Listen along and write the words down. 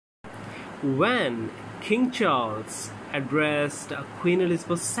When King Charles addressed Queen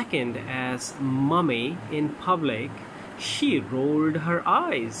Elizabeth II as "Mummy" in public, she rolled her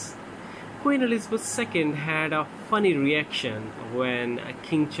eyes. Queen Elizabeth II had a funny reaction when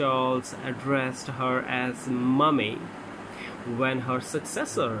King Charles addressed her as "Mummy." When her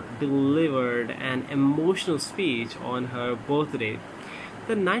successor delivered an emotional speech on her birthday,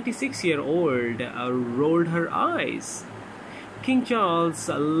 the 96-year-old rolled her eyes. King Charles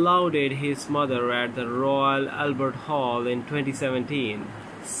lauded his mother at the Royal Albert Hall in 2017,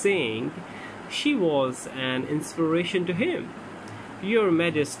 saying she was an inspiration to him. "Your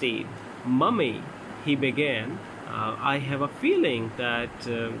Majesty, Mummy," he began, "I have a feeling that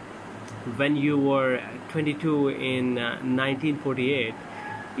when you were 22 in 1948,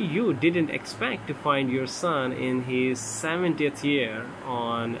 you didn't expect to find your son in his 70th year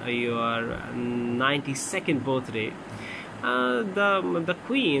on your 92nd birthday." The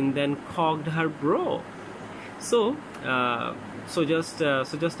Queen then cocked her brow.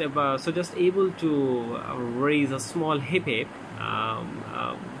 Just able to raise a small hip hip.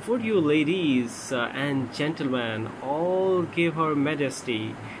 Would you ladies and gentlemen all give Her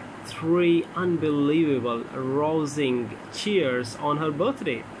Majesty 3 unbelievable, rousing cheers on her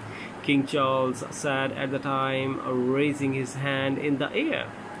birthday? King Charles said at the time, raising his hand in the air.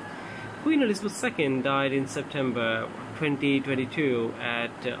 Queen Elizabeth II died in September 2022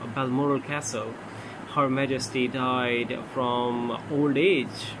 at Balmoral Castle. Her Majesty died from old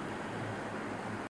age